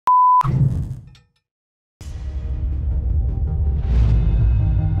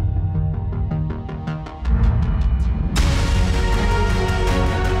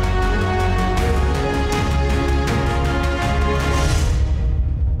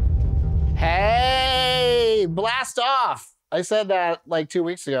blast off. I said that like 2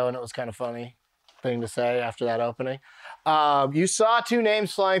 weeks ago, and it was kind of funny thing to say after that opening. You saw 2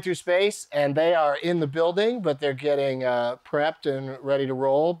 names flying through space, and they are in the building, but they're getting prepped and ready to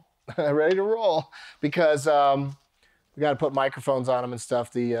roll. Ready to roll because we got to put microphones on them and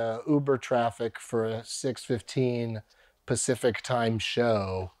stuff. The Uber traffic for a 6:15 Pacific time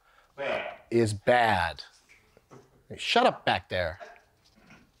show is bad. Shut up back there.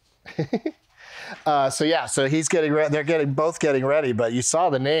 So he's getting ready. They're both getting ready, but you saw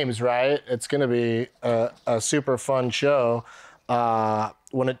the names, right? It's going to be a super fun show.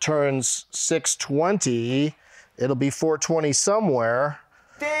 When it turns 6:20, it'll be 4:20 somewhere.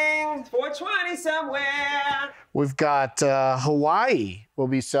 Ding! 4:20 somewhere. We've got Hawaii will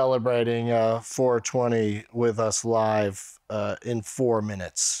be celebrating 4:20 with us live in 4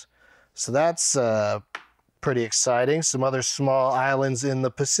 minutes. So that's pretty exciting. Some other small islands in the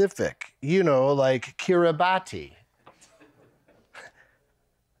Pacific, like Kiribati.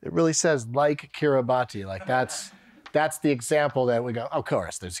 It really says like Kiribati. Like that's the example that we go, of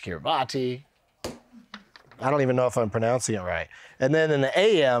course, there's Kiribati. I don't even know if I'm pronouncing it right. And then in the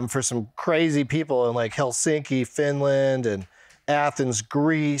AM for some crazy people in like Helsinki, Finland, and Athens,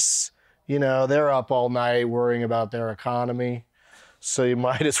 Greece, they're up all night worrying about their economy. So you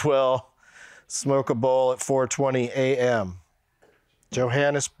might as well smoke a bowl at 4:20 a.m.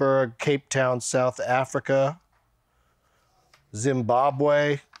 Johannesburg, Cape Town, South Africa,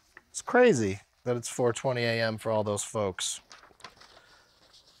 Zimbabwe. It's crazy that it's 4:20 a.m. for all those folks.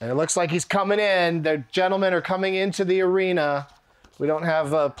 And it looks like he's coming in. The gentlemen are coming into the arena. We don't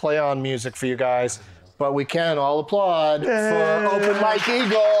have play-on music for you guys, but we can all applaud for Open Mike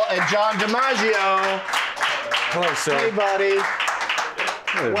Eagle and John DiMaggio. Hello, sir. Hey, buddy.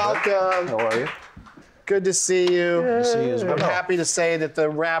 Hey, welcome. How are you? Good to see you. Good to see you as well. I'm happy to say that the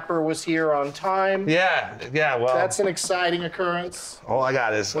rapper was here on time. Yeah, well. That's an exciting occurrence. All I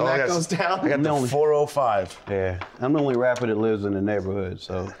got is... When that goes down. I got the 405. Yeah, I'm the only rapper that lives in the neighborhood,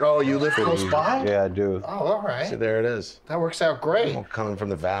 so... Oh, you live close by? Yeah, I do. Oh, all right. See, there it is. That works out great. I'm coming from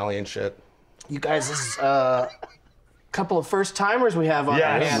the valley and shit. You guys, this is a couple of first-timers we have on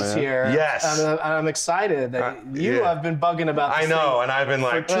our hands here. Yes. I'm excited that you have been bugging about this I know, and I've been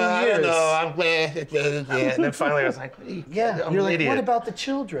like, for 2 years. And then finally I was like, yeah, I'm you're an like, idiot. what about the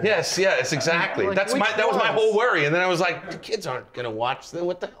children? Yes, exactly. Like, that was my ones? whole worry. And then I was like, the kids aren't going to watch them.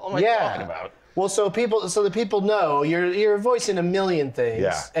 What the hell am I talking about? Well, so the people know you're voicing a million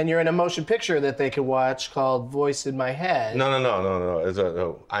things, and you're in a motion picture that they could watch called Voice in My Head. No.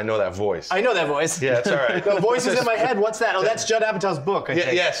 I know that voice. I know that voice. Yeah, it's all right. No, Voices in My Head. What's that? Oh, that's Judd Apatow's book. I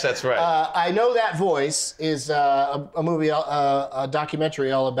think. Yes, that's right. I Know That Voice is a movie, a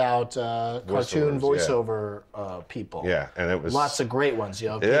documentary all about cartoon voiceover people. Yeah, and it was lots of great ones.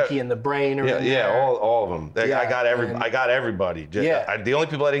 Pinky and the Brain. All of them. I got everybody. The only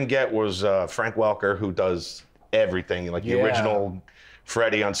people I didn't get was Frank Welker, who does everything, like the original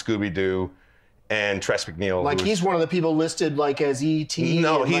Freddy on Scooby-Doo, and Tress MacNeille. Like he's one of the people listed like as E.T.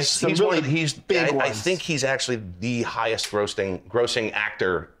 No, he's big. ones. I think he's actually the highest grossing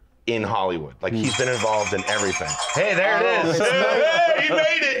actor in Hollywood. Like he's been involved in everything. Hey, there it is. Hey, he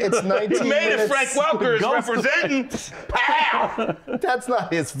made it. It's 19 He made minutes. it. Frank Welker is representing. Pow! That's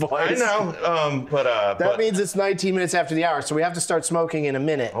not his voice. I know, that means it's 19 minutes after the hour, so we have to start smoking in a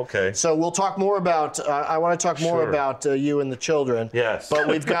minute. Okay. So we'll talk more about. I want to talk more about you and the children. Yes. But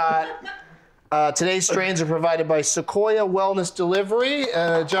we've got. Today's strains are provided by Sequoia Wellness Delivery.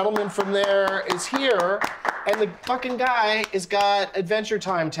 A gentleman from there is here, and the fucking guy has got Adventure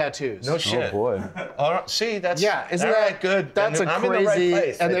Time tattoos. No shit. Oh boy. See, that's isn't all that right, good? That's I'm a crazy. in the right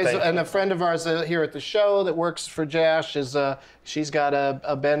place. And a friend of ours here at the show that works for Jash is she's got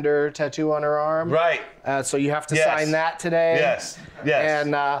a Bender tattoo on her arm. Right. So you have to sign that today. Yes.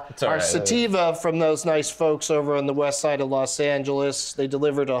 And our sativa from those nice folks over on the west side of Los Angeles, they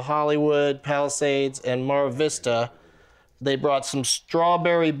deliver to Hollywood, Palisades, and Mar Vista. They brought some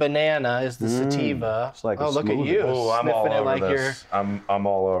strawberry banana is the sativa. It's like look at you. Oh, I'm all sniffing it over like this. I'm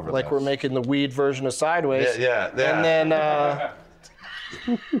all over like this. we're making the weed version of Sideways. Yeah. And then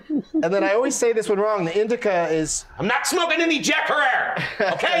and then I always say this one wrong. The indica is. I'm not smoking any Jack Herrera.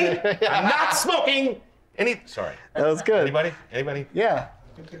 Okay. I'm not smoking any. Sorry. That was good. Anybody? Yeah.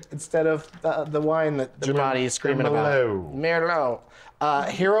 Instead of the wine that Jamadi is screaming about. Merlot.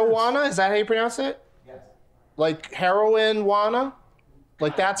 Herowana, is that how you pronounce it? Yes. Like heroin-wana?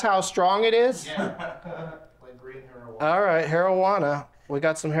 Like that's how strong it is? Yeah. Like green heroin. All right, Herowana. We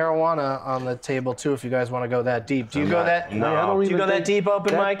got some marijuana on the table too. If you guys want to go that deep, do you go that? No. I don't Do you even go that think deep,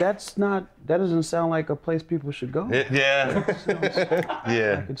 open mic? That's not. That doesn't sound like a place people should go. Yeah.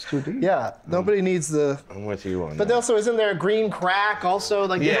 Yeah. It's too deep. Yeah, nobody needs the. I'm with you on But that. also, isn't there a green crack? Also,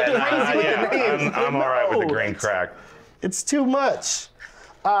 like Yeah, you're crazy with the names. I'm all right with the green crack. It's too much.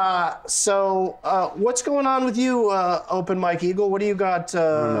 So what's going on with you, Open Mike Eagle? What do you got? I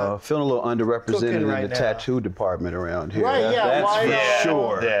don't know. Feeling a little underrepresented Cooking in right the now. tattoo department around here. Right, yeah, That's why for not?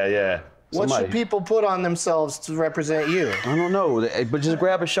 sure. Yeah. What somebody- should people put on themselves to represent you? I don't know, but just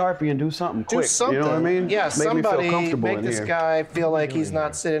grab a Sharpie and do something quick. Do something. You know what I mean? Yeah, Make me somebody feel comfortable make in this here. guy feel like he's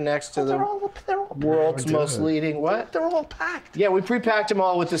not sitting next to the world's most leading. What? They're all packed. Yeah, we pre-packed them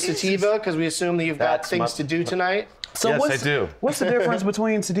all with the sativa because we assume that you've got That's things to do tonight. So Yes, what's, I do. What's the difference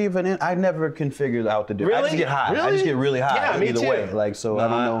between sativa and I never can figure out the difference. I just Really? get high. I Really? just get really high. Yeah, me either too. way. Like so, I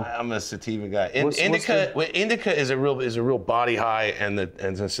don't know. I'm a sativa guy. What's Indica is a real body high, and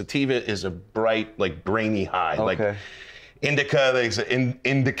the sativa is a bright, like brainy high. Okay. Like indica, they say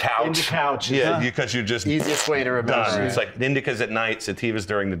indicouch. Indicouch. Yeah, because you're just Easiest way to remember. done. it. It's like indica's at night, sativas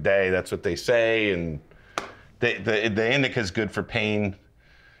during the day. That's what they say, and the indica's good for pain.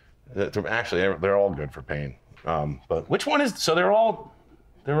 Actually, they're all good for pain. But which one is? So they're all,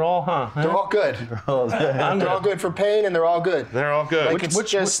 They're all good. They're all good for pain, and they're all good. They're all good. Like it's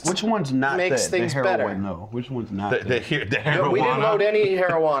just which one's not makes that? things the better. heroin, though. Which one's not? the that? marijuana. We didn't load any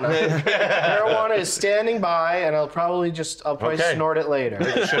marijuana. Marijuana is standing by, and I'll probably Okay. snort it later.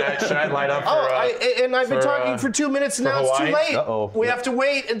 Should I light up for? And I've been for, talking for 2 minutes, and for now it's too Hawaii? late. Uh-oh. We have to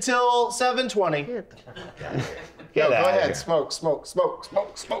wait until 7:20. Get Go outta ahead, here. smoke.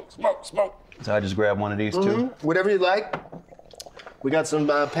 So I just grab one of these too. Whatever you like. We got some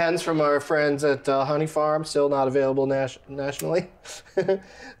pens from our friends at Honey Farm, still not available nationally,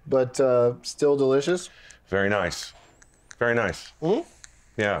 but still delicious. Very nice. Very nice.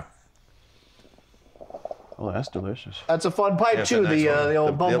 Yeah. Oh, that's delicious. That's a fun pipe That's a too, nice one. the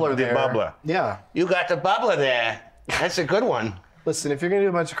old bubbler the there. bubbler. Yeah. You got the bubbler there. That's a good one. Listen, if you're gonna do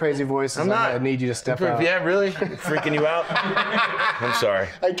a bunch of crazy voices, I'm not. gonna need you to step out. Yeah, really? Freaking you out? I'm sorry.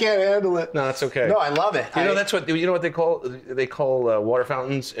 I can't handle it. No, it's okay. No, I love it. You know that's what they call water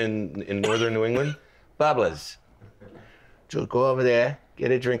fountains in northern New England? Bubblers. So go over there, get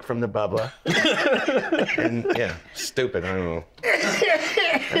a drink from the bubbler. And yeah, stupid. I don't know.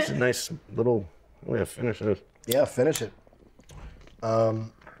 That's a nice little way to finish this. Yeah, finish it.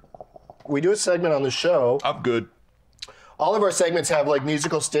 We do a segment on the show. I'm good. All of our segments have like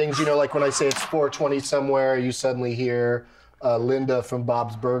musical stings. You know, like when I say it's 4:20 somewhere, you suddenly hear Linda from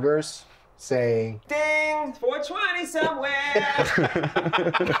Bob's Burgers saying, Ding, 420 somewhere.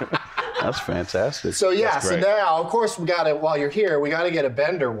 That's fantastic. so yeah, That's so great. now, of course, while you're here, we got to get a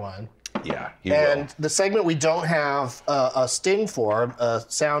Bender one. Yeah, you And will. the segment we don't have a sting for, a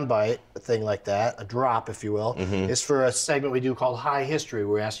soundbite, a thing like that, a drop, if you will, is for a segment we do called High History,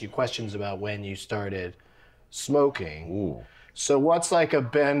 where we ask you questions about when you started smoking. Ooh. So what's like a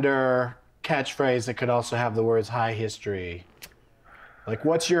Bender catchphrase that could also have the words high history? Like,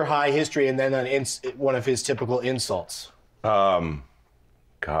 what's your high history, and then one of his typical insults?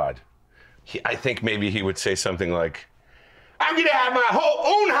 God. I think maybe he would say something like, I'm going to have my whole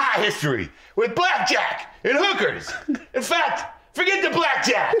own high history with blackjack and hookers. In fact, forget the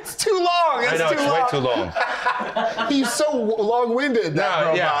blackjack. It's too long. I know, it's way too long. He's so long-winded, that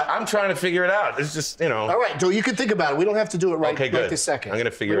robot. Yeah, I'm trying to figure it out. It's just, All right, Joe, you can think about it. We don't have to do it right, Okay, right good. this second. I'm gonna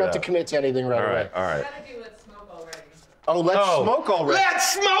figure We don't it have out. to commit to anything right away. all right. Gotta do Let's Smoke Already. Oh, let's smoke already.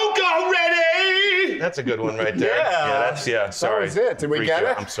 Let's smoke already! That's a good one right there. Yeah. Sorry. was it. Did we Freaked get you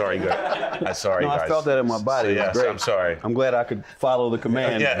it? out. I'm sorry, guys. I'm sorry, No, guys. I felt that in my body. So, It was yes, great. I'm sorry. I'm glad I could follow the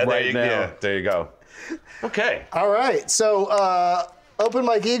command right now. There you go. Okay. All right, so Open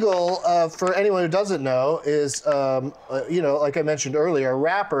Mike Eagle, for anyone who doesn't know, is like I mentioned earlier, a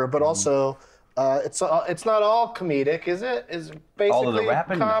rapper, but also it's not all comedic, is it? Is it basically All of the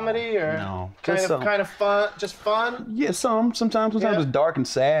rapping? comedy or No. kind Just of fun, just fun? Yeah, sometimes Yeah. it's dark and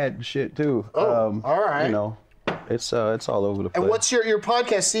sad shit too. Oh, all right. You know, it's all over the place. And what's your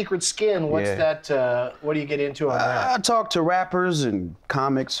podcast, Secret Skin? What's Yeah. that? What do you get into on that? I talk to rappers and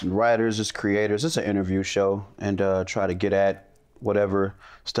comics and writers, just creators. It's an interview show, and try to get at whatever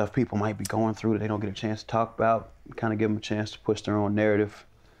stuff people might be going through that they don't get a chance to talk about. Kind of give them a chance to push their own narrative.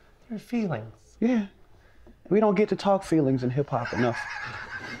 Your feelings. Yeah, we don't get to talk feelings in hip hop enough.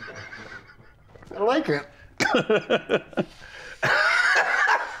 I like it.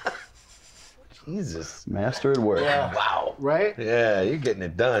 Jesus. Master at work. Yeah. Wow. Right? Yeah, you're getting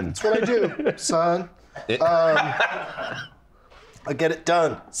it done. That's what I do, son. I get it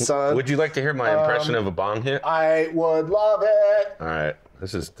done, son. Would you like to hear my impression of a bong hit? I would love it. All right.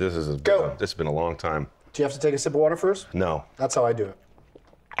 This has been a long time. Do you have to take a sip of water first? No. That's how I do it.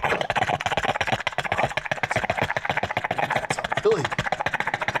 Billy,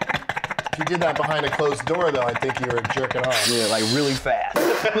 if you did that behind a closed door, though, I think you were jerking off. Yeah, like really fast.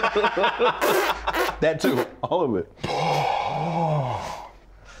 That too, all of it.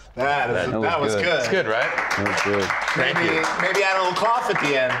 That was good. It's good, right? That was good. Thank you. Maybe add a little cough at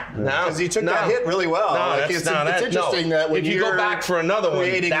the end. No. Because you took that hit really well. No, It's interesting that when if you go back for another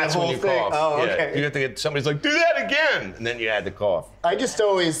one, that's when you cough. Oh, okay. Yeah, you have to get somebody's like, do that again, and then you add the cough. I just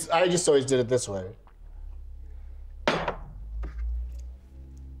always did it this way.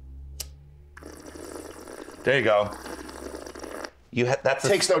 There you go. That's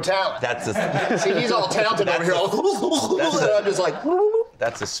Takes no talent. That's a, See, he's all talented over here. And I'm just like.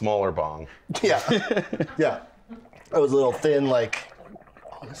 That's a smaller bong. Yeah. Yeah. I was a little thin, like.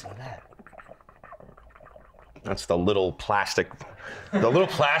 Oh, listen to that. That's the little plastic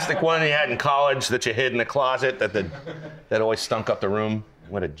one you had in college that you hid in the closet that always stunk up the room.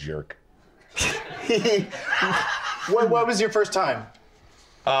 What a jerk. What was your first time?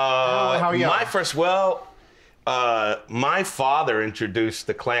 How young? My father introduced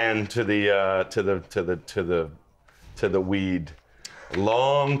the Klan to the weed a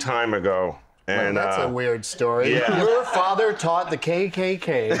long time ago. And that's a weird story. Yeah. Your father taught the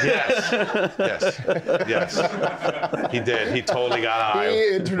KKK. Yes. He did. He totally got high.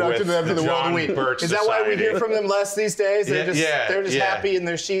 He introduced them to the world of weed. Birch Is that why we Society. hear from them less these days? They're just Yeah. happy in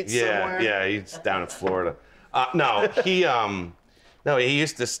their sheets somewhere. Yeah, he's down in Florida. He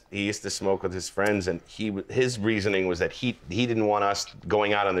used to smoke with his friends, and his reasoning was that he didn't want us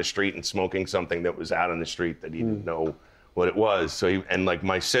going out on the street and smoking something that was out on the street that he didn't know what it was. So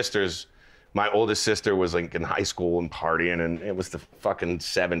my oldest sister was like in high school and partying, and it was the fucking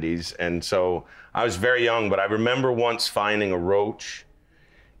 70s, and so I was very young, but I remember once finding a roach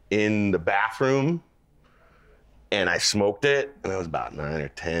in the bathroom, and I smoked it, and I was about 9 or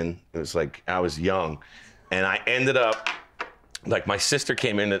 10. It was like I was young, and I ended up. Like, my sister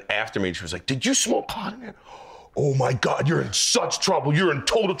came in after me, and she was like, did you smoke pot in there? Oh, my God, you're in such trouble. You're in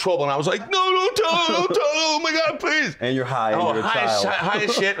total trouble. And I was like, no, don't tell her, don't tell her. Oh, my God, please. And you're high, and you're a child. High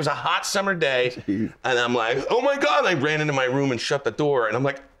as shit. It was a hot summer day. And I'm like, oh, my God. And I ran into my room and shut the door. And I'm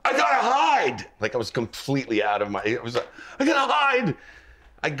like, I got to hide. Like, I was completely out of I got to hide.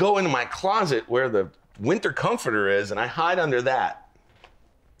 I go into my closet where the winter comforter is, and I hide under that.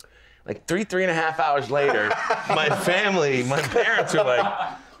 Like 3.5 hours later, my parents were like,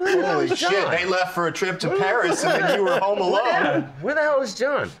 holy shit, they left for a trip to Paris and then you were home alone. Where the hell is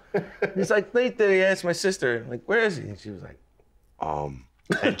John? He's like, he asked my sister, like, where is he? And she was like,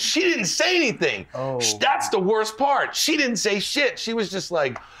 and she didn't say anything. Oh. That's the worst part. She didn't say shit. She was just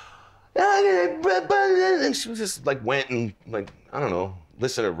like, and she was just like, went and like, I don't know,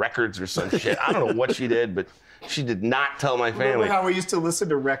 listened to records or some shit. I don't know what she did, but she did not tell my family. Remember how we used to listen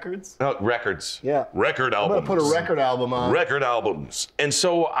to records? No, records. Yeah. Record albums. I'm gonna put a record album on. Record albums. And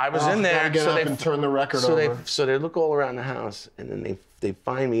so I was in there. Gotta get up and turn the record over. So they look all around the house, and then they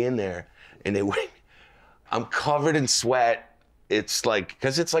find me in there, and they wait. I'm covered in sweat. It's like,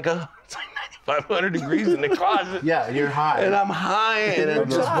 because it's like 9,500 degrees in the closet. Yeah, you're high. And I'm high, and I'm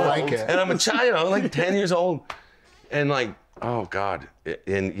a child, like 10 years old, and like, oh God.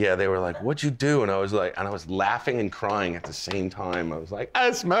 And yeah, they were like, what'd you do? And I was like, and I was laughing and crying at the same time. I was like, I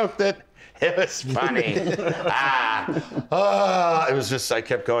smoked it. It was funny. It was just, I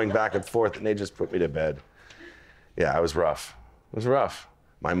kept going back and forth, and they just put me to bed. Yeah, it was rough. It was rough.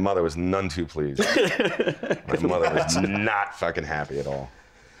 My mother was none too pleased. My mother was not fucking happy at all.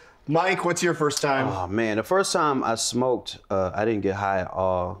 Mike, what's your first time? Oh man, the first time I smoked, I didn't get high at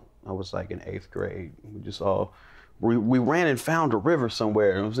all. I was like in 8th grade. We ran and found a river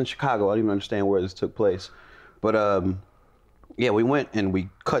somewhere. It was in Chicago. I didn't even understand where this took place. But yeah, we went and we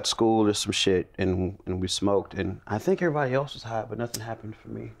cut school or some shit, and we smoked. And I think everybody else was high, but nothing happened for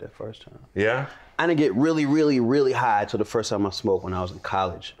me that first time. Yeah? I didn't get really, really, really high till the first time I smoked when I was in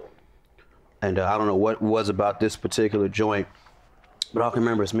college. And I don't know what it was about this particular joint, but all I can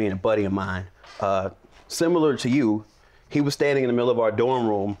remember is me and a buddy of mine. Similar to you, he was standing in the middle of our dorm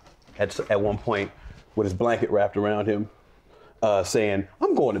room at one point with his blanket wrapped around him, saying,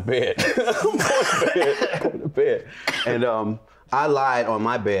 I'm going to bed. I'm going to bed. And I lied on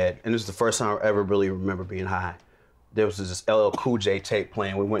my bed, and this is the first time I ever really remember being high. There was this LL Cool J tape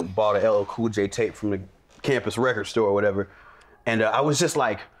playing. We went and bought a LL Cool J tape from the campus record store or whatever. And I was just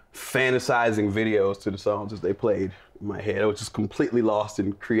like fantasizing videos to the songs as they played in my head. I was just completely lost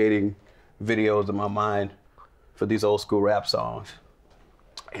in creating videos in my mind for these old school rap songs.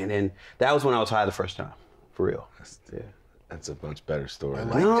 And then that was when I was high the first time, for real. That's a much better story. I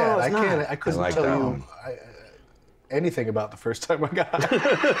like that. I couldn't like tell that you one. anything about the first time I got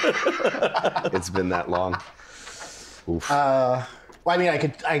it. It's been that long. Oof. Well, I mean,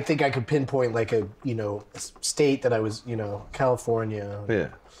 I think I could pinpoint like a state that I was, California. Yeah.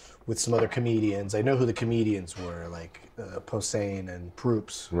 With some other comedians. I know who the comedians were, like Posehn and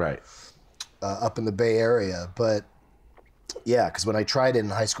Proops. Right. Up in the Bay Area. But yeah, because when I tried it in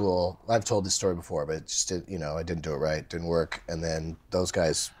high school, I've told this story before, but it just I didn't do it right, didn't work. And then those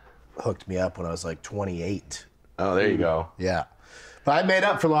guys hooked me up when I was like 28. Oh, there you go. Yeah. But I made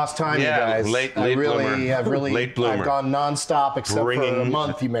up for lost time, you guys. Late bloomer. Late bloomer. I've gone nonstop except for a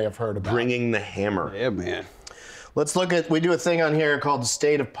month you may have heard about. Bringing the hammer. Yeah, man. Let's we do a thing on here called the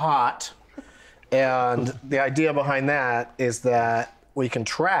State of Pot. And the idea behind that is that we can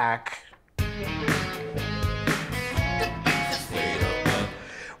track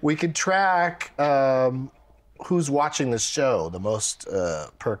who's watching this show the most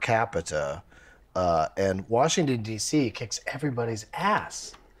per capita. And Washington, D.C. kicks everybody's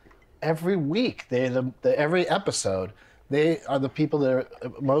ass every week. Every episode, they are the people that are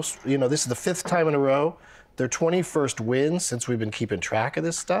most, this is the 5th time in a row. Their 21st win since we've been keeping track of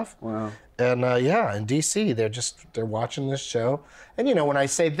this stuff. Wow. And in D.C., they're watching this show. And, when I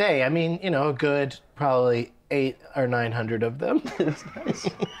say they, I mean, a good probably 800 or 900 of them. Nice.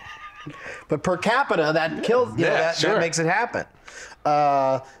 But per capita, that kills, that makes it happen.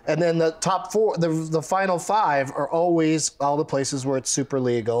 And then the top 4, the final 5 are always all the places where it's super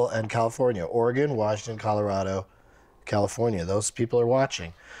legal and California. Oregon, Washington, Colorado, California. Those people are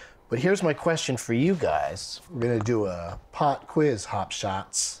watching. But here's my question for you guys. We're going to do a pot quiz, Hop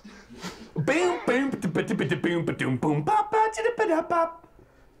Shots. The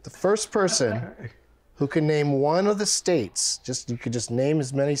first person who can name one of the states, you could just name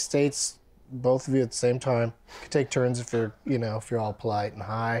as many states, both of you at the same time. You could take turns if you're all polite and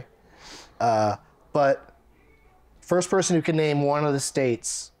high. But first person who can name one of the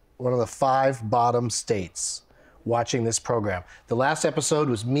states, one of the 5 bottom states, watching this program. The last episode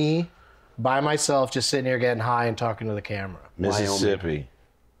was me by myself just sitting here getting high and talking to the camera. Mississippi.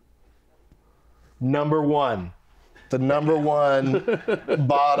 Number 1. The number 1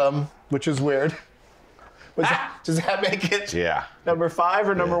 bottom, which is weird. Does that make it number 5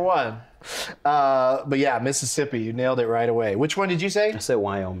 or number 1? But yeah, Mississippi, you nailed it right away. Which one did you say? I said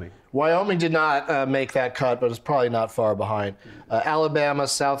Wyoming. Wyoming did not make that cut, but it's probably not far behind. Alabama,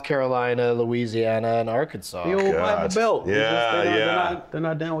 South Carolina, Louisiana, and Arkansas. The old Bible Belt. Yeah, They're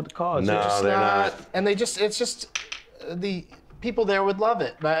not down with the cause. No, they're not. And it's just the people there would love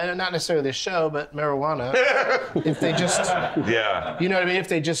it. Not necessarily this show, but marijuana. If they just, you know what I mean? If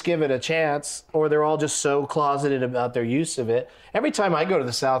they just give it a chance, or they're all just so closeted about their use of it. Every time I go to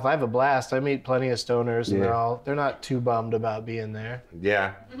the South, I have a blast. I meet plenty of stoners, and they're not too bummed about being there.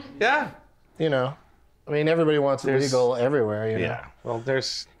 Yeah. I mean, everybody wants it legal everywhere. Yeah. Well,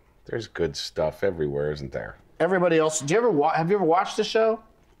 there's good stuff everywhere, isn't there? Everybody else. Have you ever watched the show?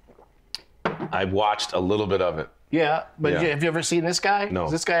 I've watched a little bit of it. Yeah, but have you ever seen this guy? No.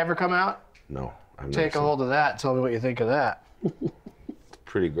 Has this guy ever come out? No. Take a hold of that. Tell me what you think of that. It's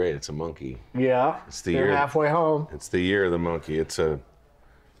pretty great. It's a monkey. Yeah. You're halfway home. It's the year of the monkey. It's a...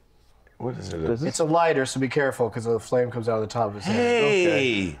 What is it? It's a lighter, so be careful because the flame comes out of the top of his head.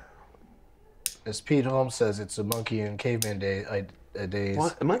 Hey! Okay. As Pete Holmes says, it's a monkey in caveman days.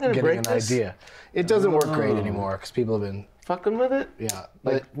 What? Am I going to break an idea. It doesn't work great anymore because people have been... Fucking with it? Yeah.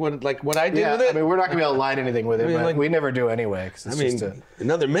 Like what I did with it? I mean, we're not going to be able to light anything with it, but we never do anyway. Cause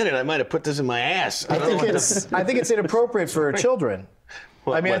another minute, I might have put this in my ass. I think it's inappropriate for children.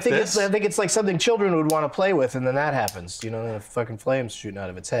 I think it's like something children would want to play with, and then that happens. The fucking flames shooting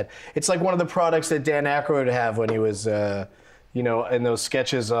out of its head. It's like one of the products that Dan Aykroyd would have when he was... in those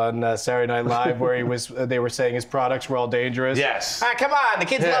sketches on Saturday Night Live where they were saying his products were all dangerous. Yes. Come on, the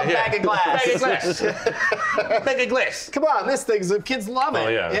kids love bag of glass. Bag of glass. Bag of glass. Come on, the kids love it. Oh,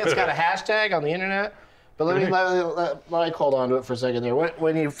 yeah. It's got a hashtag on the internet. But let Mike hold on to it for a second there.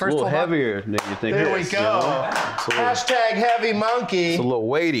 When you first a little heavier than you think. There we go. Hashtag heavy monkey. It's a little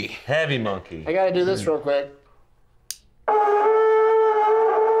weighty. Heavy monkey. I got to do this real quick.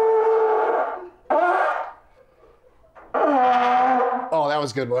 Oh, that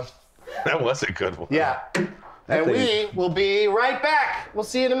was a good one. That was a good one. Yeah. And we will be right back. We'll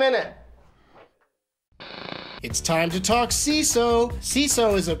see you in a minute. It's time to talk CISO.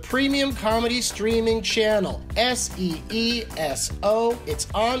 CISO is a premium comedy streaming channel. SEESO. It's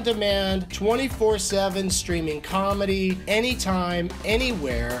on demand, 24/7 streaming comedy, anytime,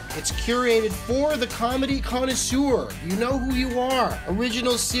 anywhere. It's curated for the comedy connoisseur. You know who you are.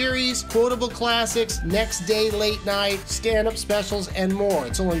 Original series, quotable classics, next day late night, stand-up specials, and more.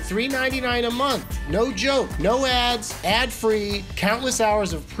 It's only $3.99 a month. No joke. No ads, ad-free, countless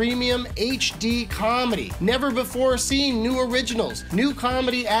hours of premium HD comedy. Never before seen new originals. New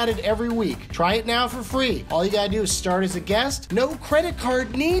comedy added every week. Try it now for free. All you gotta do is start as a guest. No credit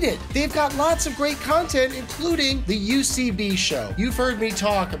card needed. They've got lots of great content, including the UCB Show. You've heard me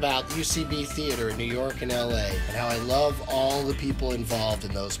talk about the UCB Theater in New York and LA and how I love all the people involved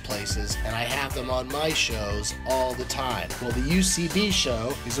in those places, and I have them on my shows all the time. Well, the UCB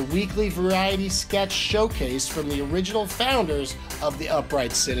Show is a weekly variety sketch showcase from the original founders of the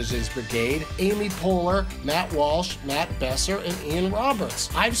Upright Citizens Brigade, Amy Poehler, Matt Walsh, Matt Besser, and Ian Roberts.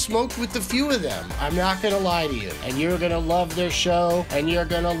 I've smoked with a few of them. I'm not gonna lie to you. And you're gonna love their show, and you're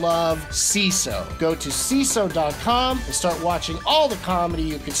gonna love CISO. Go to CISO.com and start watching all the comedy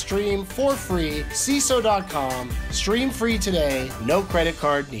you can stream for free. CISO.com. Stream free today. No credit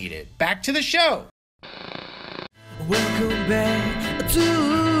card needed. Back to the show. Welcome back to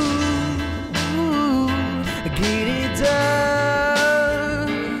Get It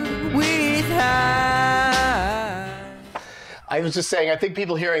Done with High. I was just saying, I think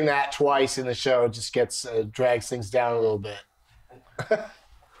people hearing that twice in the show just drags things down a little bit.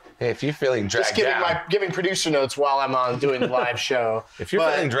 Hey, if you're feeling dragged Just giving producer notes while I'm on doing the live show. If you're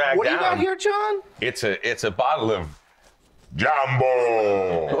feeling dragged what do you got down, here, John? it's a bottle of Jumbo.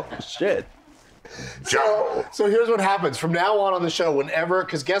 Oh, shit. So here's what happens from now on the show. Whenever,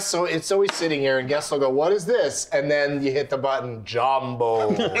 because guests, it's always sitting here, and guests will go, "What is this?" And then you hit the button, Jumbo.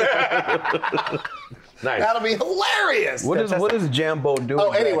 Nice. That'll be hilarious. What does Jambo do? Oh,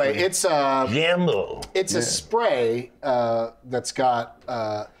 anyway, exactly? it's Jumbo. It's a spray that's got.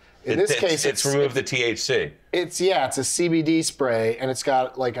 In this case, it's removed the THC. It's a CBD spray, and it's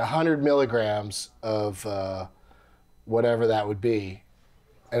got like 100 milligrams of whatever that would be.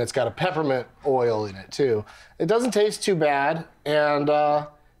 And it's got a peppermint oil in it, too. It doesn't taste too bad, and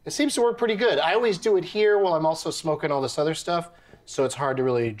it seems to work pretty good. I always do it here while I'm also smoking all this other stuff, so it's hard to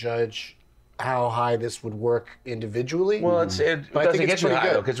really judge how high this would work individually. Well, it doesn't get you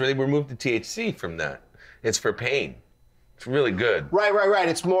high, though, because they removed the THC from that. It's for pain. It's really good. Right.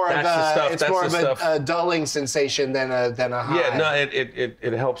 It's more of a dulling sensation than a high. Yeah, no,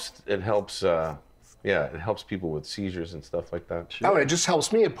 it helps. It helps. It helps people with seizures and stuff like that. Oh, and it just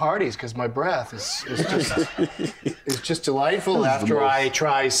helps me at parties because my breath is just delightful after I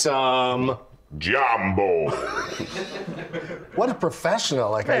try some Jumbo. What a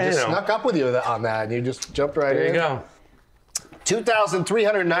professional! I just snuck up with you on that, and you just jumped right in. There you go.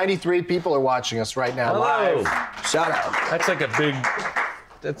 2,393 people are watching us right now live. Shout out. That's like a big.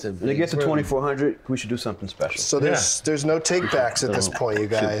 That's a big. When it gets to 2,400, we should do something special. So there's no takebacks at this point, you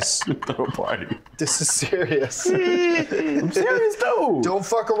guys. Throw a party. This is serious. I'm serious though. Don't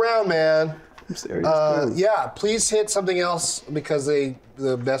fuck around, man. I'm serious. Yeah, please hit something else because the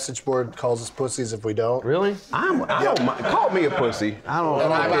message board calls us pussies if we don't. Really? I don't mind. Call me a pussy.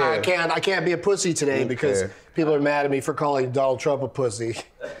 And I can't be a pussy today because people are mad at me for calling Donald Trump a pussy.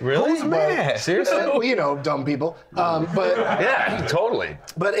 Really? Who's mad? Seriously? Well, you know, dumb people. But yeah, totally.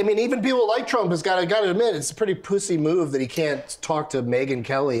 But I mean, even people like Trump has got to admit it's a pretty pussy move that he can't talk to Megyn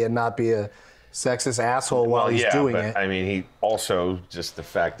Kelly and not be a sexist asshole while he's doing it. I mean, he also just the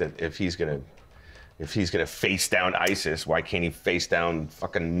fact that if he's gonna face down ISIS, why can't he face down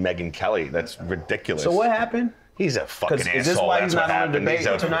fucking Megyn Kelly? That's ridiculous. So what happened? He's a fucking asshole. Is this why he's That's not what on the happened.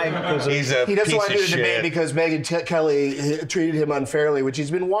 debate tonight? He doesn't want to do the debate because Megyn Kelly treated him unfairly, which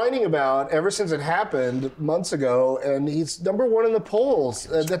he's been whining about ever since it happened months ago, and he's #1 in the polls.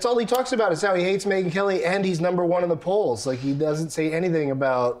 That's all he talks about is how he hates Megyn Kelly, and he's #1 in the polls. Like, he doesn't say anything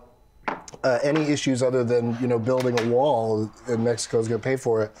about any issues other than, building a wall, and Mexico's going to pay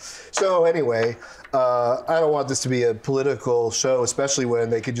for it. So anyway, I don't want this to be a political show, especially when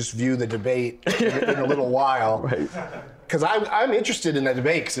they could just view the debate in a little while. Right. Because I'm interested in that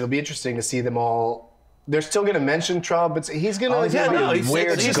debate because it'll be interesting to see them all. They're still going to mention Trump. He's going to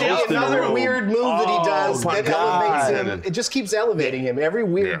another weird move that he does that elevates him. It just keeps elevating him. Every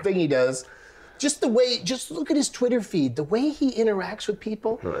weird thing he does. Just look at his Twitter feed. The way he interacts with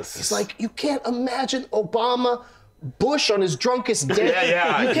people, it's like, you can't imagine Obama, Bush on his drunkest day.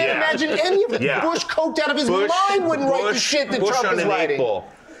 You can't imagine any of it. Bush coked out of his mind wouldn't write the shit that Trump is writing.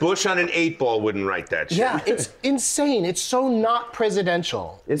 Bush on an 8-ball wouldn't write that shit. Yeah, it's insane. It's so not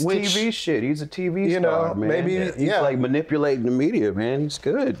presidential. It's TV shit. He's a TV star, man. maybe He's like manipulating the media, man. It's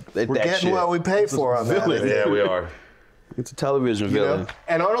good. We're getting what we pay for on that. Yeah, we are. It's a television villain.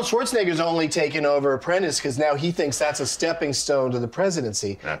 And Arnold Schwarzenegger's only taken over Apprentice because now he thinks that's a stepping stone to the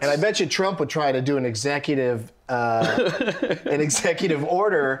presidency. And I bet you Trump would try to do an executive order,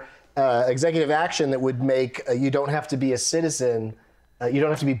 executive action that would make you don't have to be a citizen, you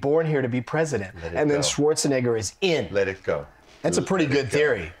don't have to be born here to be president. And then Schwarzenegger is in. Let it go. That's a pretty good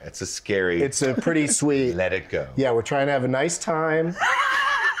theory. That's a scary. It's a pretty sweet. Let it go. Yeah, we're trying to have a nice time.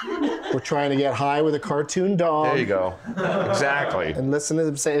 We're trying to get high with a cartoon dog. There you go. Exactly. And listen to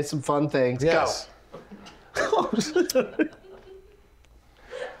them say some fun things. Yes. Go.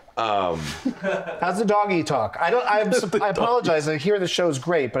 How's the doggy talk? I apologize. I hear the show's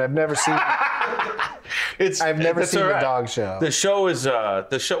great, but I've never seen. I've never seen the dog show. The show is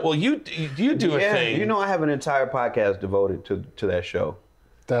the show. Well, you do a thing. You know, I have an entire podcast devoted to that show.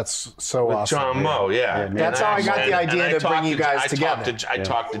 That's so with awesome. John Moe, yeah. That's how I got the idea to bring you guys together. I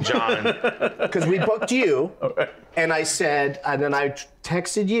talked to John. Because we booked you, and I said, and then I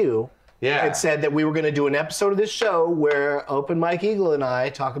texted you. Yeah. And said that we were going to do an episode of this show where Open Mike Eagle and I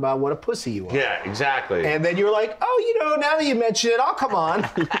talk about what a pussy you are. Yeah, exactly. And then you were like, oh, now that you mention it, I'll come on.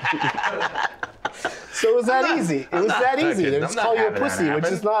 So it was that easy. It was that easy. They just call you a pussy, which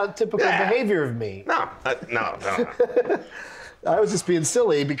is not typical behavior of me. No. I was just being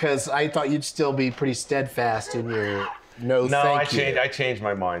silly because I thought you'd still be pretty steadfast in your thank you. I changed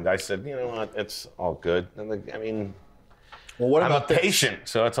my mind. I said, you know what, it's all good. And I mean, well, what I'm about a patient,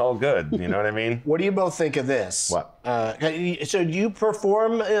 so it's all good. You know what I mean? What do you both think of this? What? So do you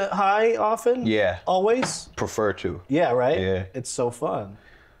perform high often? Yeah. Always? Prefer to. Yeah, right? Yeah. It's so fun.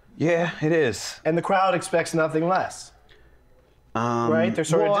 Yeah, it is. And the crowd expects nothing less. Right? They're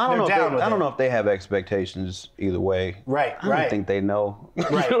sort of I don't down know if they have expectations either way. Right, I don't think they know.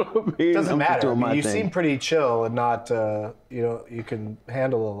 Right. You know what I mean? Doesn't I'm just matter. doing my You thing. seem pretty chill and not, you can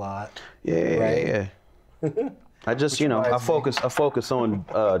handle a lot. Yeah. I just, I focus on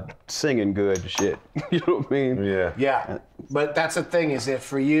singing good shit. You know what I mean? Yeah. Yeah, but that's the thing is that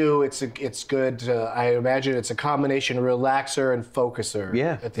for you, it's good. I imagine it's a combination of relaxer and focuser.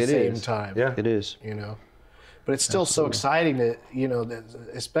 Yeah, at the it same is. time. Yeah. It is. But it's still so exciting to that,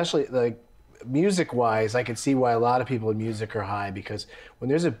 especially like music-wise. I can see why a lot of people in music are high because when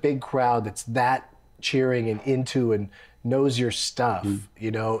there's a big crowd that's that cheering and into and knows your stuff,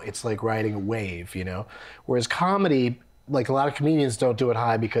 it's like riding a wave, Whereas comedy, like a lot of comedians don't do it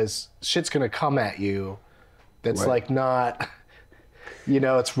high because shit's gonna come at you that's like not,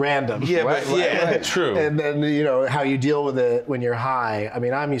 it's random. Yeah, right? True. And then, how you deal with it when you're high. I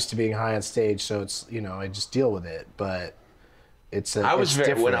mean, I'm used to being high on stage, so it's, I just deal with it, but it's when I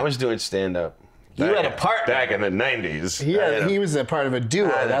was doing stand-up. You had a partner. Back in the 90s. He was a part of a duo.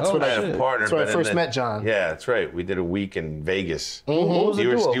 That's when I first met John. Yeah, that's right. We did a week in Vegas. Mm-hmm. What was the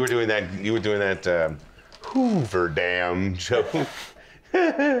duo? You were doing that Hoover Dam show.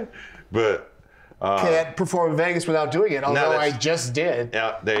 But can't perform in Vegas without doing it, although I just did.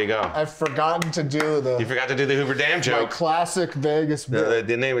 Yeah, there you go. I've forgotten to do You forgot to do the Hoover Dam my joke. classic Vegas bit.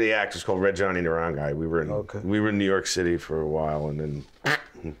 The name of the act is called Red Johnny and the Round Guy. We were in New York City for a while and then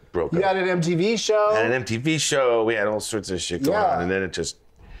broke up. You had an MTV show. And an MTV show. We had all sorts of shit going on, and then it just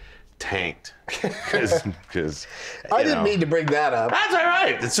tanked. Because I didn't mean to bring that up. That's all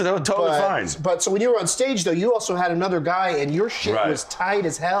right. It's totally fine. But so when you were on stage, though, you also had another guy, and your shit was tight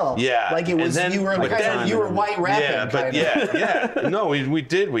as hell. Yeah, like it was. You were white rapping. Yeah. No, we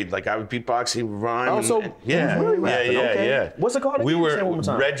did. I would beatbox, he would rhyme. Yeah. What's it called? We Say it one were more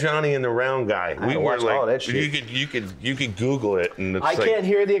time. Red Johnny and the Round Guy. We were watched all that shit. You could Google it, and it's I can't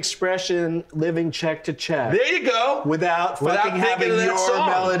hear the expression "living check to check." There you go. Without fucking having your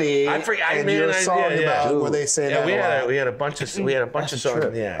melody. I forgot. And your song about where they say that. We had a bunch of songs.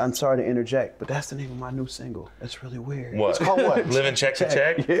 Yeah. I'm sorry to interject, but that's the name of my new single. That's really weird. What? It's called what? Living check to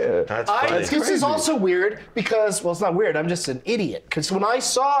check? Yeah. That's funny. This is also weird because, well, it's not weird. I'm just an idiot. Because when I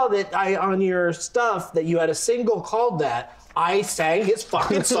saw that on your stuff that you had a single called that, I sang his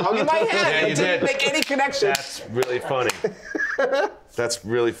fucking song in my head. Yeah, you It didn't did. make any connection. That's really funny. That's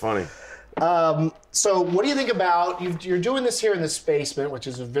really funny. So what do you think about, you're doing this here in this basement, which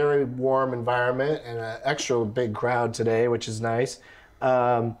is a very warm environment and an extra big crowd today, which is nice,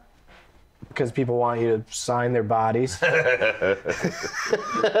 because people want you to sign their bodies. But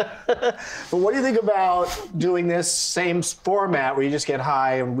what do you think about doing this same format where you just get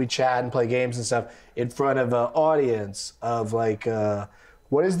high and we chat and play games and stuff in front of an audience of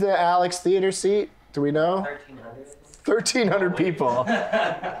what is the Alex Theater seat? Do we know? 1,300. 1,300 people.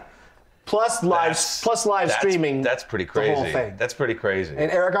 Plus live streaming. That's pretty crazy. The whole thing. That's pretty crazy.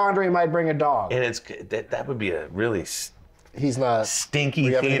 And Eric Andre might bring a dog. And that would be a really He's not stinky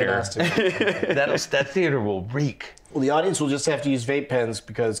we haven't even theater. asked him. That theater will reek. Well, the audience will just have to use vape pens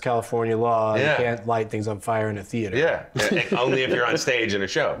because California law, you can't light things on fire in a theater. Yeah, only if you're on stage in a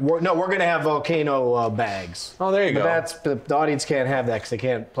show. We're going to have volcano bags. Oh, there you go. But the audience can't have that because they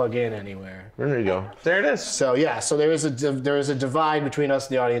can't plug in anywhere. There you go. There it is. So there is a divide between us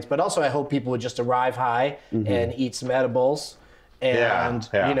and the audience, but also I hope people would just arrive high and eat some edibles. And,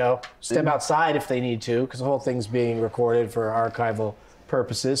 step outside if they need to, because the whole thing's being recorded for archival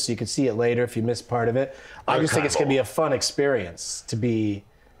purposes, so you can see it later if you missed part of it. I just think it's going to be a fun experience to be...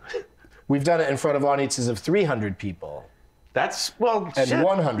 We've done it in front of audiences of 300 people. And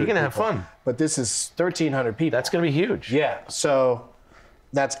 100 You're going to have fun. But this is 1,300 people. That's going to be huge. Yeah, so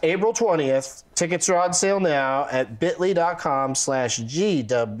that's April 20th. Tickets are on sale now at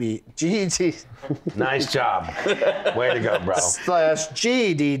bit.ly/GWGT. Nice job. Way to go, bro.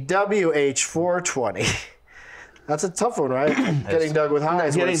 /GDWH420. That's a tough one, right? Getting dug with high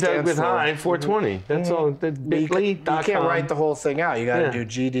is what it Getting dug stands with for. high, 420. That's all. You can't write the whole thing out. You got to do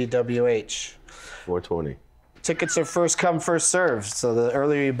GDWH. 420. Tickets are first come, first served. So the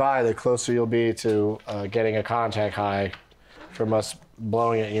earlier you buy, the closer you'll be to getting a contact high from us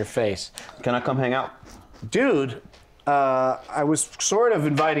blowing it in your face. Can I come hang out? Dude, I was sort of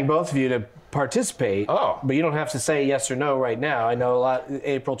inviting both of you to participate. Oh. But you don't have to say yes or no right now. I know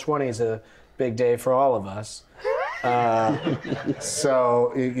April 20 is a big day for all of us.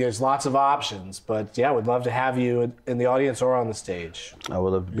 So there's lots of options. But yeah, we'd love to have you in the audience or on the stage. I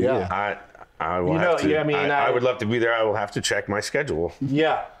would love to be there. I will have to. I mean, I would love to be there. I will have to check my schedule.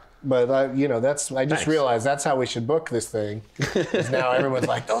 Yeah. But I just realized that's how we should book this thing. Because now everyone's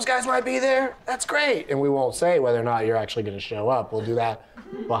like, those guys might be there. That's great. And we won't say whether or not you're actually going to show up. We'll do that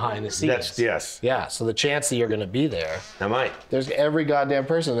behind the scenes. Yes. Yeah. So the chance that you're going to be there. I might. There's every goddamn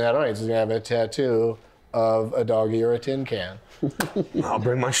person in that audience is going to have a tattoo of a doggy or a tin can. I'll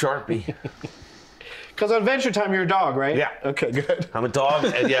bring my Sharpie. Because on Adventure Time, you're a dog, right? Yeah. Okay, good. I'm a dog.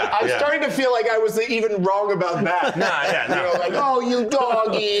 Yeah. I'm starting to feel like I was even wrong about that. No. You know, like, oh, you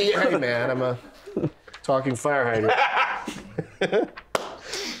doggy. Hey, man, I'm a talking fire hydrant.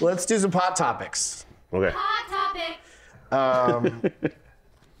 Let's do some hot topics. Okay. Hot topic.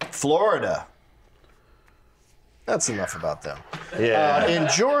 Florida. That's enough about them. Yeah. In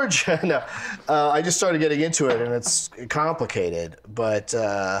Georgia, I just started getting into it, and it's complicated, but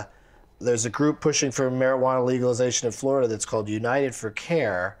there's a group pushing for marijuana legalization in Florida that's called United for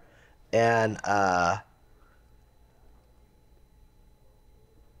Care, and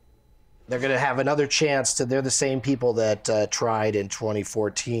they're going to have another chance to. They're the same people that tried in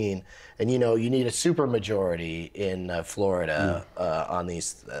 2014, and you need a supermajority in Florida on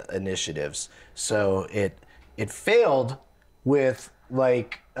these initiatives. So it failed with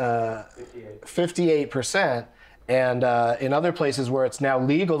like 58%. And in other places where it's now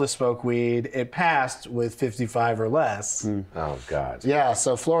legal to smoke weed, it passed with 55 or less. Oh, God. Yeah,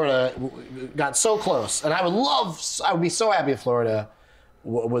 so Florida got so close. And I would be so happy if Florida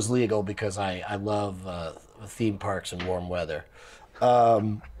was legal because I love theme parks and warm weather.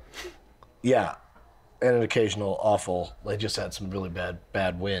 Yeah, and an occasional awful, they just had some really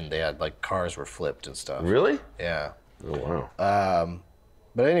bad wind. They had like cars were flipped and stuff. Really? Yeah. Oh, wow.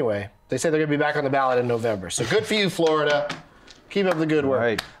 But anyway, they say they're going to be back on the ballot in November. So good for you, Florida. Keep up the good work.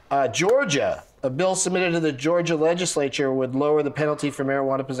 Right. Georgia. A bill submitted to the Georgia legislature would lower the penalty for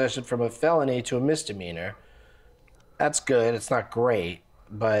marijuana possession from a felony to a misdemeanor. That's good. It's not great.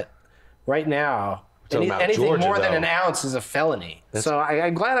 But right now, anything Georgia, more than though. an ounce is a felony. So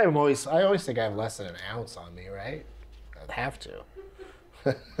I'm glad I always think I have less than an ounce on me, right? I'd have to.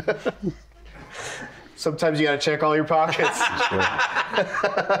 Sometimes you got to check all your pockets.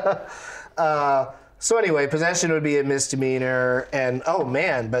 So anyway, possession would be a misdemeanor, and oh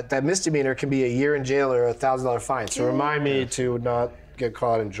man, but that misdemeanor can be a year in jail or a $1,000 fine. So remind me to not get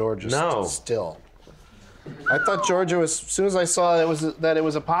caught in Georgia. No. Still, I thought Georgia was. As soon as I saw that it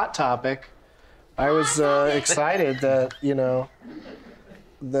was a pot topic, I was excited that it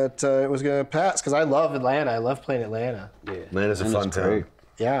was going to pass because I love Atlanta. I love playing Atlanta. Yeah. Atlanta's a fun town. great.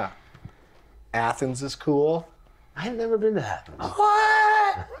 Yeah. Athens is cool. I've never been to Athens.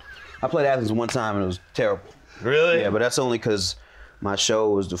 What? I played Athens one time and it was terrible. Really? Yeah, but that's only because my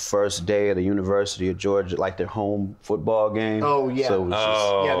show was the first day of the University of Georgia, like their home football game. Oh, yeah. So it was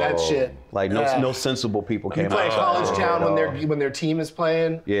just, Yeah, that shit. like no sensible people You came play out. college town when their team is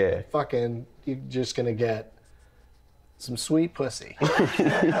playing. Yeah. Fucking, you're just gonna get some sweet pussy.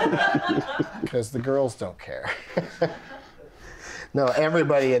 Because the girls don't care. No,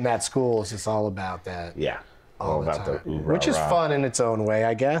 everybody in that school is just all about that. Yeah. All about the time. the Which is fun in its own way,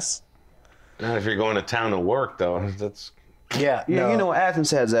 I guess. Not if you're going to town to work, though. That's Yeah. Yeah, no. you know, Athens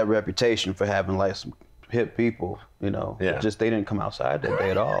has that reputation for having like some hip people, you know. Yeah. Just they didn't come outside that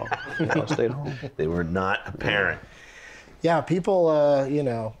day at all. They all stayed home. they were not apparent. Yeah, people, you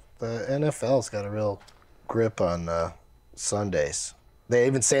know, the NFL's got a real grip on Sundays. They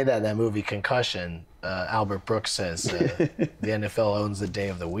even say that in that movie Concussion. Albert Brooks says the NFL owns the day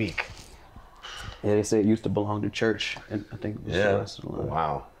of the week. Yeah, they say it used to belong to church, and I think it was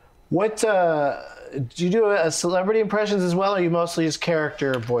Wow. What, do you do celebrity impressions as well, or are you mostly just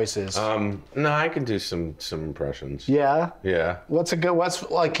character voices? No, I can do some impressions. Yeah? Yeah. What's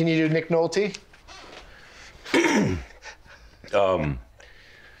like, can you do Nick Nolte?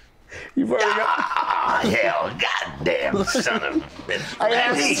 You've already got... Hell, goddamn son of a bitch.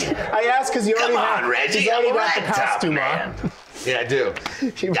 I asked because you already he's already got the costume on. Yeah, I do.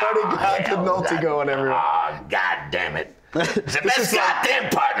 You've already got the Nolte going everywhere. Oh, goddamn it. It's the best goddamn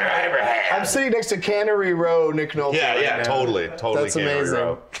partner I ever had. I'm sitting next to Cannery Row Nick Nolte. Yeah, right now. totally. That's Cannery amazing.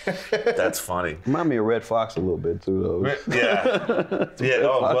 Row. That's funny. Remind me of Red Fox a little bit too, though. Yeah. Yeah.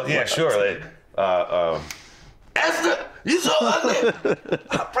 Oh, well, yeah. Sure. Esther, you so ugly.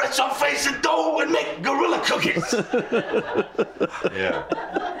 I press your face and door and make gorilla cookies. Yeah.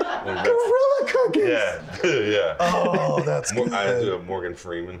 Gorilla cookies. Yeah. Yeah. Oh, that's good. I do a Morgan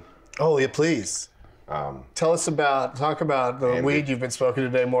Freeman. Oh, yeah, please. Talk about the weed you've been smoking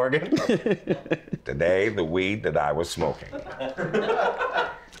today, Morgan. Today, the weed that I was smoking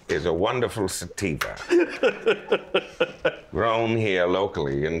is a wonderful sativa grown here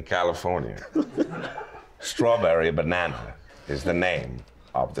locally in California. Strawberry banana is the name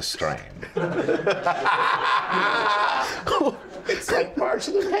of the strain. It's like March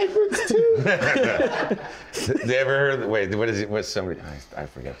of the Penguins, too. They ever heard? Wait, what is it? What somebody? I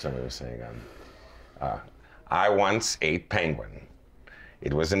forget. Somebody was saying. I once ate penguin.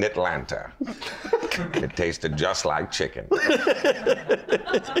 It was in Atlanta. It tasted just like chicken.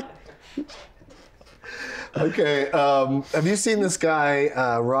 Okay, have you seen this guy,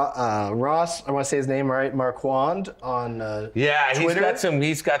 Ross, I want to say his name right, Marquand on Yeah, Twitter?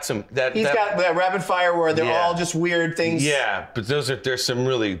 He's got some. He's got that rapid fire where they're Yeah. all just weird things. Yeah, but there's some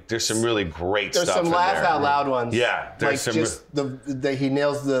really great There's stuff some in laugh there. out loud ones. Yeah, there's like some. just he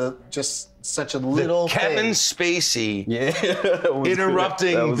nails just such a little Kevin thing. Spacey Yeah.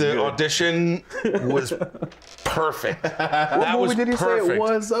 interrupting the audition was perfect. That was movie did he perfect. say it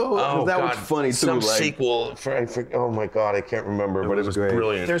was, though? Oh, That was God. funny, too, Some like- sequel. Oh my God, I can't remember, but it was was great.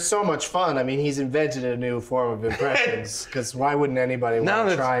 brilliant. They're so much fun. I mean, he's invented a new form of impressions. Because why wouldn't anybody want to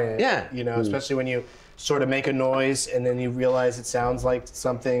that's- try it? yeah. You know, especially when you sort of make a noise and then you realize it sounds like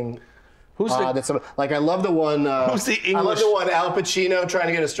something. Who's the? That's like I love the one. Who's the I love English- the one Al Pacino trying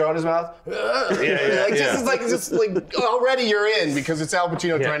to get a straw in his mouth. Just like already you're in because it's Al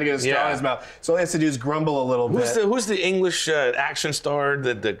Pacino trying to get a straw in his mouth. So all he has to do is grumble a little bit. Who's the English action star?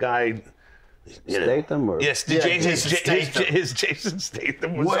 The guy. Statham or Yes, Jason Statham. his Jason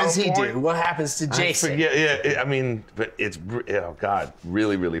Statham was What does on he point. do? What happens to I Jason? forget. Yeah, I mean, but it's oh God,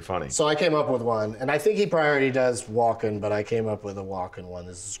 really, really funny. So I came up with one, and I think he probably already does Walken, but I came up with a Walken one.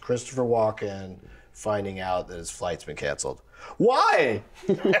 This is Christopher Walken finding out that his flight's been canceled. Why?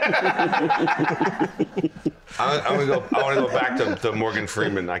 I want to go back to Morgan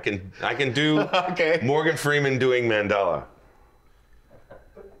Freeman. I can do Okay. Morgan Freeman doing Mandela.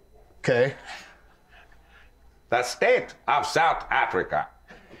 Okay. The state of South Africa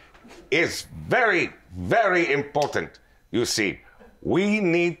is very, very important. You see, we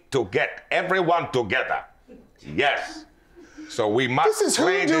need to get everyone together. Yes. So we must This is who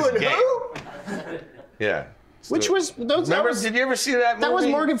play this doing game. who? Yeah. Which was those? Remember? Did you ever see that movie? That was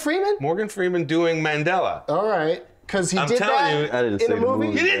Morgan Freeman. Morgan Freeman doing Mandela. All right, because he I'm did telling that you, I didn't in see a the movie.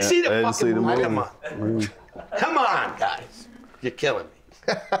 movie. You didn't see the I didn't fucking see the movie. movie. Come on, guys. You're killing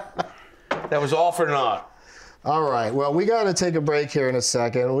me. That was all for naught. All right. Well, we got to take a break here in a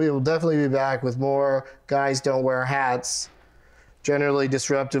second. We will definitely be back with more Guys Don't Wear Hats, generally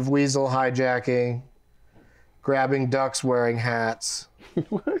disruptive weasel hijacking, grabbing ducks wearing hats,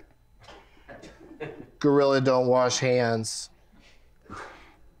 gorilla don't wash hands. Do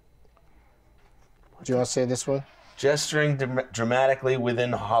you want to say this one? Gesturing dramatically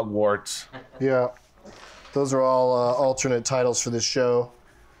within Hogwarts. Yeah. Those are all alternate titles for this show.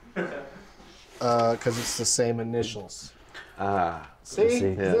 Because it's the same initials. See?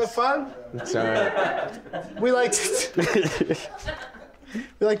 Isn't that fun? It's all right. We like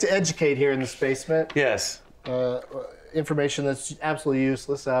to educate here in this basement. Yes. information that's absolutely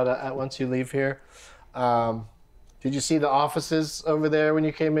useless out once you leave here. Did you see the offices over there when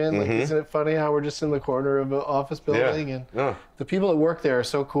you came in? Like, isn't it funny how we're just in the corner of an office building? Yeah. And Yeah. the people that work there are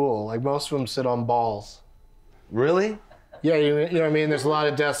so cool. Like, most of them sit on balls. Really? Yeah, you know what I mean? There's a lot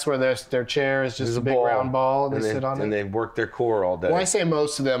of desks where their chair is just a big round ball and they sit on it. And they work their core all day. When I say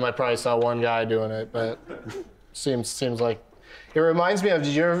most of them, I probably saw one guy doing it, but seems like it reminds me of.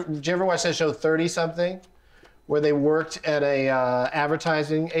 Did you ever watch that show 30 Something, where they worked at a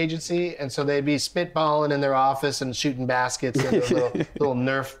advertising agency, and so they'd be spitballing in their office and shooting baskets into little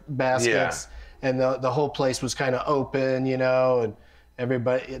Nerf baskets, and the whole place was kind of open, you know, and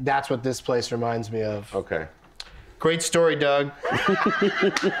everybody. That's what this place reminds me of. Okay. Great story, Doug.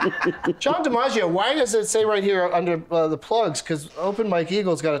 John DiMaggio, why does it say right here under the plugs? Because Open Mike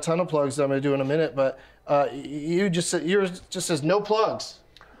Eagle's got a ton of plugs that I'm going to do in a minute, but yours just says no plugs.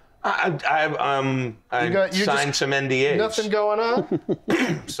 I signed some NDAs. Nothing going on?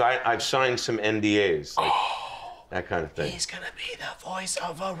 So I've signed some NDAs, like that kind of thing. He's going to be the voice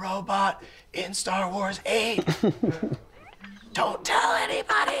of a robot in Star Wars 8. Don't tell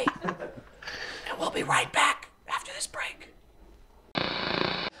anybody. And we'll be right back after this break.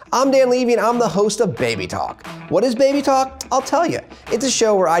 I'm Dan Levy, and I'm the host of Baby Talk. What is Baby Talk? I'll tell you. It's a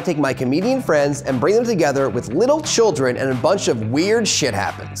show where I take my comedian friends and bring them together with little children, and a bunch of weird shit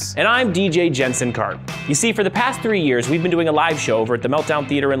happens. And I'm DJ Jensen Karp. You see, for the past 3 years, we've been doing a live show over at the Meltdown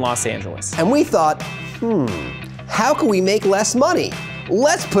Theater in Los Angeles. And we thought, how can we make less money?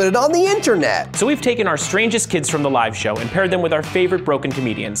 Let's put it on the internet. So we've taken our strangest kids from the live show and paired them with our favorite broken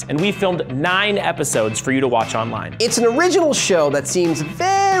comedians, and we filmed 9 episodes for you to watch online. It's an original show that seems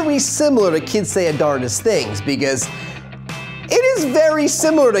very similar to Kids Say the Darndest Things, because it is very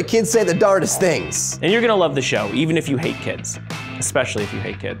similar to Kids Say the Darndest Things. And you're gonna love the show, even if you hate kids. Especially if you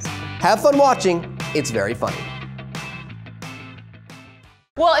hate kids. Have fun watching. It's very funny.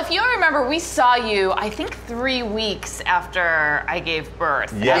 Well, if you remember, we saw you, I think 3 weeks after I gave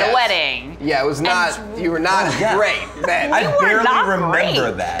birth at a wedding. Yeah, it was not, you were not great then. I barely not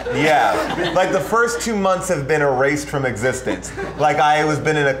remember great. that. Yeah, like the first 2 months have been erased from existence. Like I was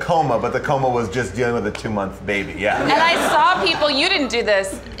been in a coma, but the coma was just dealing with a 2-month baby, yeah. And I saw people, you didn't do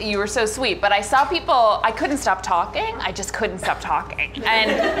this, you were so sweet, but I saw people, I couldn't stop talking. I just couldn't stop talking.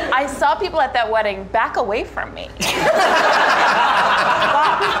 And I saw people at that wedding back away from me.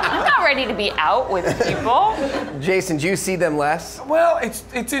 I'm not ready to be out with people. Jason, do you see them less? Well, it's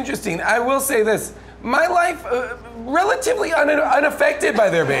interesting. I will say this. My life, relatively unaffected by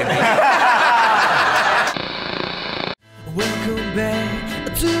their baby. Welcome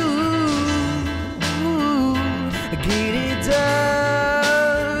back to Get It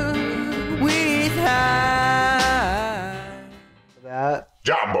Done with High. That.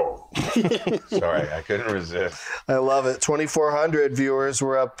 Jumbo. Sorry, I couldn't resist. I love it. 2,400 viewers.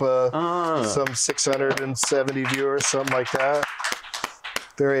 We're up some 670 viewers, something like that.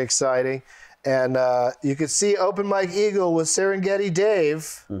 Very exciting. And you can see Open Mike Eagle with Serengeti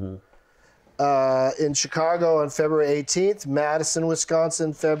Dave in Chicago on February 18th, Madison,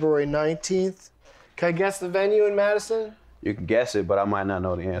 Wisconsin, February 19th. Can I guess the venue in Madison? You can guess it, but I might not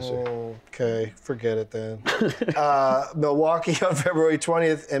know the answer. Okay, forget it then. Milwaukee on February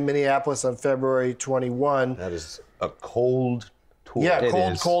 20th and Minneapolis on February 21. That is a cold tour. Yeah, It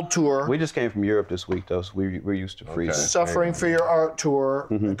is. cold tour. We just came from Europe this week, though, so we're used to freezing. Suffering for Your Art Tour.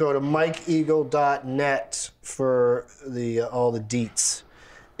 Go to mikeeagle.net for all the deets.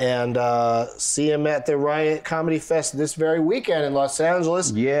 And see him at the Riot Comedy Fest this very weekend in Los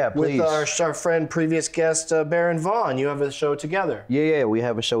Angeles. Yeah, please. With our friend, previous guest, Baron Vaughn. You have a show together. Yeah, we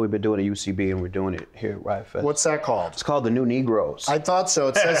have a show we've been doing at UCB, and we're doing it here at Riot Fest. What's that called? It's called The New Negroes. I thought so.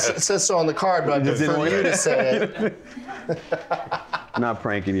 It says so on the card, but I prefer you to say it. Not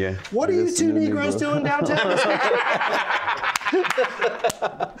pranking you. What are you two Negroes doing downtown?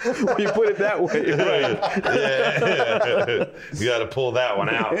 When you put it that way, right? Yeah. You got to pull that one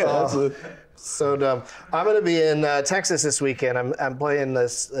out. So dumb. I'm going to be in Texas this weekend. I'm playing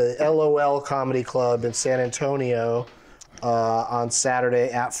this LOL Comedy Club in San Antonio on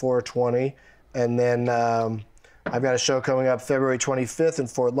Saturday at 4:20. And then I've got a show coming up February 25th in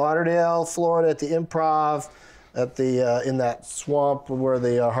Fort Lauderdale, Florida at the Improv at the in that swamp where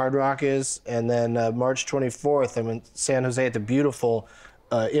the Hard Rock is. And then March 24th, I'm in San Jose at the beautiful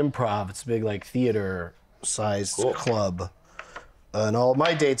Improv. It's a big like theater-sized club. And all of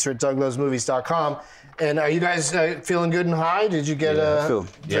my dates are at douglovesmovies.com. And are you guys feeling good and high? Did you get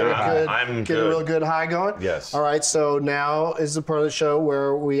I'm a real good high going? Yes. All right, so now is the part of the show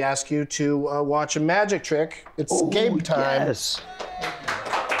where we ask you to watch a magic trick. It's game time. Yes.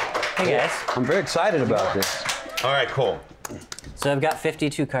 Hey guys. I'm very excited about this. All right, cool. So I've got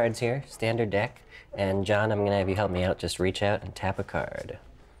 52 cards here, standard deck. And John, I'm gonna have you help me out. Just reach out and tap a card.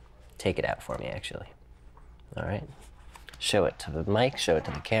 Take it out for me, actually. All right. Show it to the mic, show it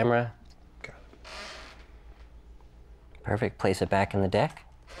to the camera. Perfect, place it back in the deck.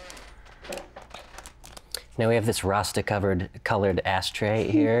 Now we have this Rasta-covered colored ashtray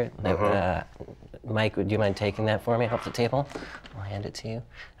here. Mike, would you mind taking that for me off the table? I'll hand it to you.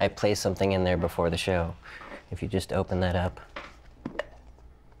 I placed something in there before the show. If you just open that up.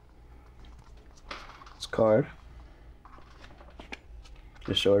 It's a card.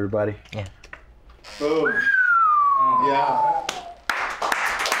 Just show everybody. Yeah. Boom. Yeah.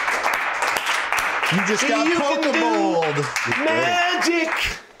 You just got Pokeballed. Magic!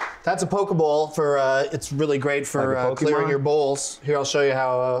 That's a Pokeball for, it's really great for Like clearing your bowls. Here, I'll show you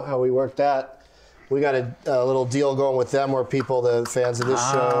how we work that. We got a little deal going with them where people, the fans of this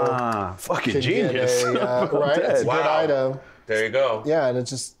show, fucking can genius. Get right? It's a good item. There you go. Yeah, and it's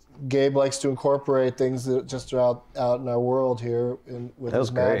just, Gabe likes to incorporate things that just are out in our world here with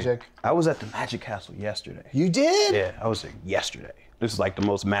his magic. I was at the Magic Castle yesterday. You did? Yeah, I was there yesterday. This is like the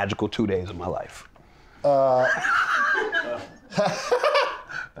most magical 2 days of my life.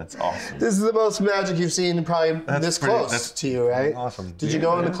 That's awesome. This is the most magic you've seen probably this close to you, right? Awesome. Did you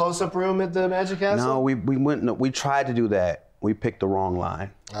go in the close-up room at the Magic Castle? No, we went. No, we tried to do that. We picked the wrong line,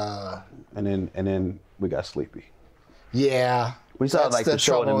 and then we got sleepy. Yeah. We saw like the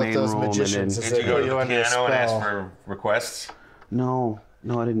show in the main room, and then Did you go to the piano and ask for requests? No,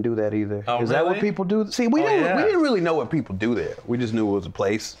 I didn't do that either. Oh, Is that what really? people do? See, we didn't really know what people do there. We just knew it was a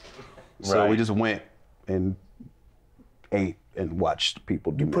place, so we just went and ate and watched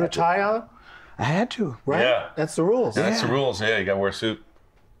people do. You put a tie on? I had to. Right? Yeah. That's the rules. Yeah, that's the rules. Yeah, you gotta wear a suit.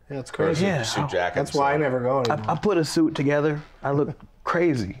 Yeah, it's Or a crazy. suit, suit jacket. That's why I never go anymore. I put a suit together. I look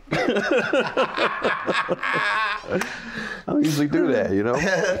crazy. I don't usually do that, you know?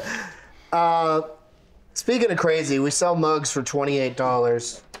 Speaking of crazy, we sell mugs for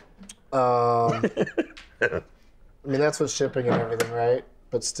 $28. I mean, that's with shipping and everything, right?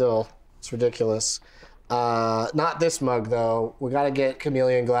 But still, it's ridiculous. Not this mug, though. We got to get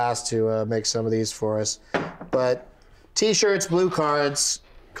Chameleon Glass to make some of these for us. But T-shirts, blue cards,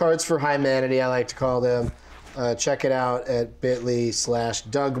 cards for humanity, I like to call them. Check it out at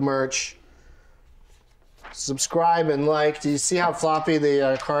bit.ly/DougMerch. Subscribe and like. Do you see how floppy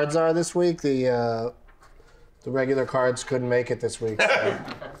the cards are this week? The regular cards couldn't make it this week.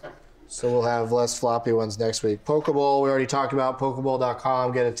 So we'll have less floppy ones next week. Pokeball, we already talked about.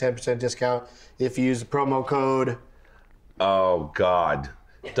 Pokeball.com. Get a 10% discount if you use the promo code. Oh, God.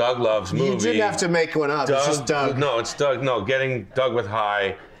 Doug loves movies. You didn't have to make one up. It's just Doug. No, it's Doug. No, getting Doug with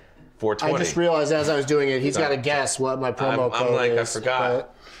high 420. I just realized as I was doing it, he's got to guess what my promo code I'm like, is. I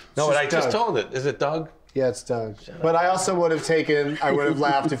forgot. No, but I just told it. Is it Doug? Yeah, it's Doug. But I also would have I would have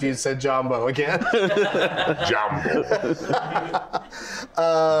laughed if you said Jumbo again. Jumbo.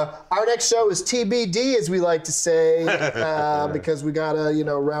 Our next show is TBD, as we like to say, because we gotta,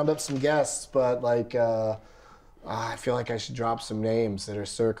 round up some guests. But I feel like I should drop some names that are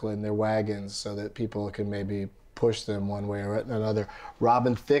circling their wagons so that people can maybe push them one way or another.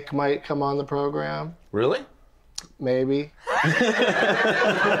 Robin Thicke might come on the program. Really? Maybe.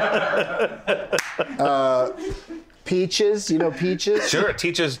 Peaches, Peaches? Sure,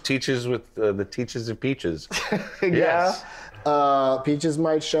 teaches with the teachers of peaches. Yeah. Peaches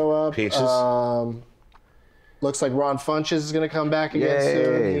might show up. Peaches. Looks like Ron Funches is going to come back again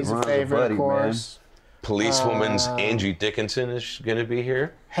soon. He's Ron's a favorite, buddy, of course. Policewoman's Angie Dickinson is going to be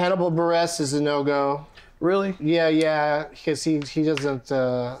here. Hannibal Buress is a no-go. Really? Yeah, because he doesn't...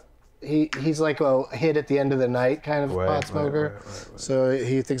 He's like a hit at the end of the night kind of pot smoker. Right. So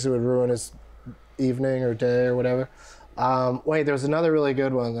he thinks it would ruin his evening or day or whatever. Wait, there was another really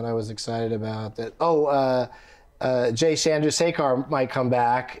good one that I was excited about. Jay Chandrasekhar might come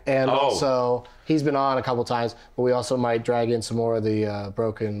back, and also he's been on a couple times, but we also might drag in some more of the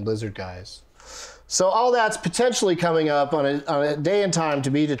Broken Lizard guys. So all that's potentially coming up on a day and time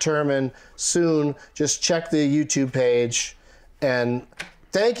to be determined soon. Just check the YouTube page. And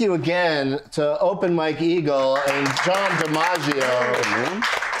thank you again to Open Mike Eagle and John DiMaggio.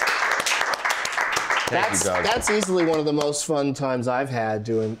 That's easily one of the most fun times I've had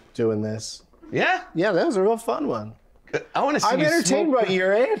doing this. Yeah? Yeah, that was a real fun one. I want to see I'm entertained by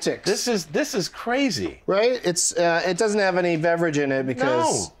your antics. This is crazy. Right? It's it doesn't have any beverage in it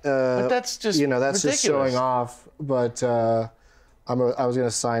because but that's just that's ridiculous. just showing off. But I was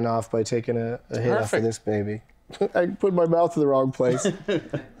gonna sign off by taking a hit off of this baby. I put my mouth in the wrong place.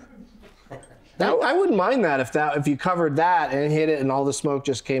 I wouldn't mind that if you covered that and hit it and all the smoke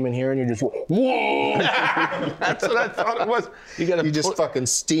just came in here and you just whoa. That's what I thought it was. You just fucking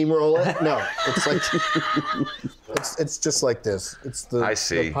steamroll it. No, it's like it's just like this. It's the I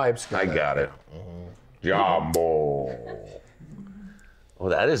see. The pipes. I got it. Jumbo. Oh,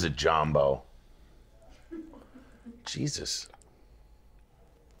 that is a jumbo. Jesus.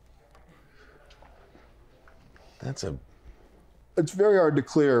 That's a. It's very hard to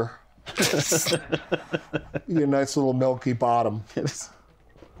clear. You get a nice little milky bottom,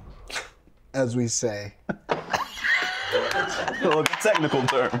 as we say. Oh, technical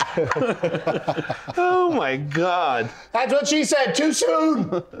term. Oh my God. That's what she said. Too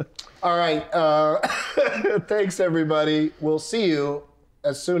soon. All right. Thanks, everybody. We'll see you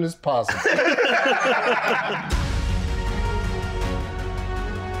as soon as possible.